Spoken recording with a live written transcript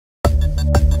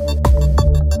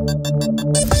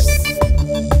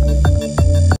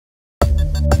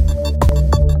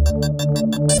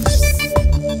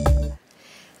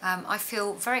I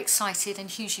feel very excited and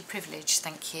hugely privileged,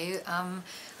 thank you. I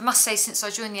must say, since I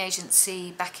joined the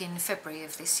agency back in February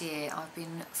of this year, I've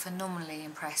been phenomenally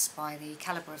impressed by the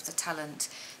calibre of the talent,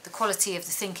 the quality of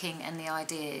the thinking and the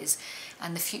ideas,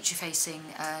 and the future-facing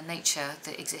nature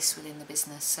that exists within the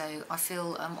business. So I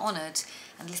feel honoured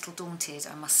and a little daunted,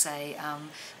 I must say,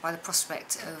 by the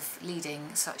prospect of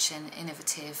leading such an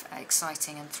innovative,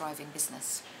 exciting and thriving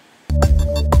business.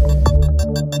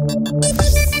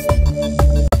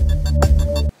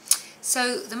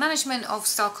 So the management of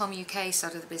Starcom UK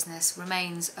side of the business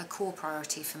remains a core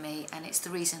priority for me, and it's the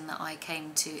reason that I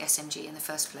came to SMG in the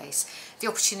first place. The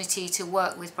opportunity to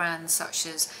work with brands such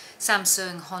as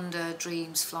Samsung, Honda,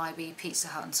 Dreams, Flybe, Pizza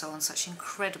Hut and so on, such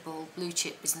incredible blue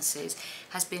chip businesses,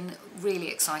 has been really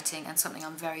exciting and something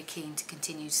I'm very keen to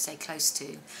continue to stay close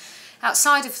to.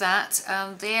 Outside of that,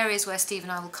 the areas where Steve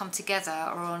and I will come together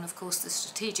are on, of course, the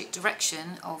strategic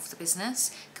direction of the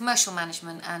business, commercial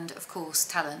management and, of course,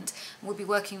 talent. And we'll be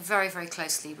working very, very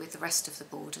closely with the rest of the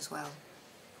board as well.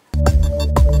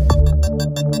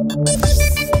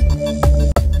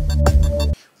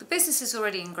 The business is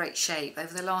already in great shape.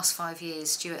 Over the last 5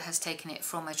 years, Stuart has taken it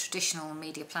from a traditional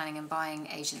media planning and buying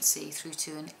agency through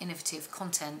to an innovative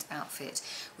content outfit,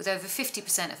 with over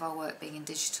 50% of our work being in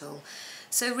digital.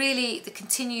 So really, the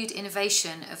continued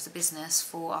innovation of the business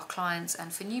for our clients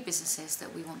and for new businesses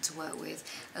that we want to work with,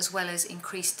 as well as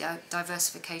increased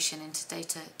diversification into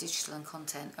data, digital and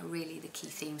content, are really the key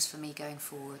themes for me going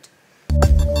forward.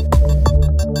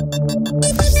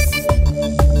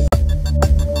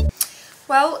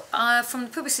 Well, from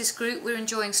the Publicis Group, we're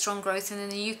enjoying strong growth, and in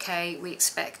the UK we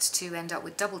expect to end up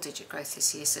with double-digit growth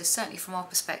this year. So certainly from our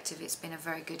perspective, it's been a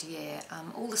very good year.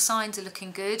 All the signs are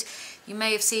looking good. You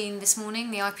may have seen this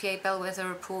morning the IPA Bellwether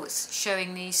reports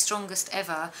showing the strongest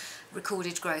ever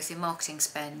recorded growth in marketing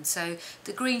spend. So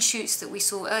the green shoots that we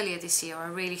saw earlier this year, I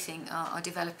really think are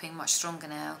developing much stronger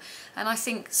now. And I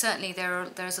think certainly there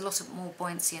is a lot of more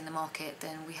buoyancy in the market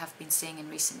than we have been seeing in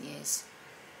recent years.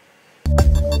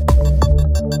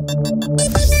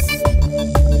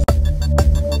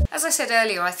 As I said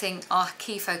earlier, I think our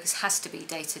key focus has to be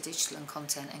data, digital and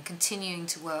content, and continuing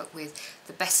to work with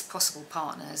the best possible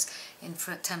partners in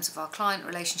terms of our client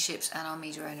relationships and our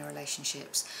media owner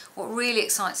relationships. What really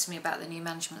excites me about the new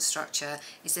management structure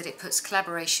is that it puts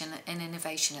collaboration and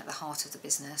innovation at the heart of the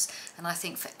business, and I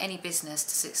think for any business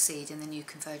to succeed in the new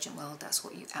convergent world, that's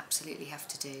what you absolutely have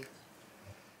to do.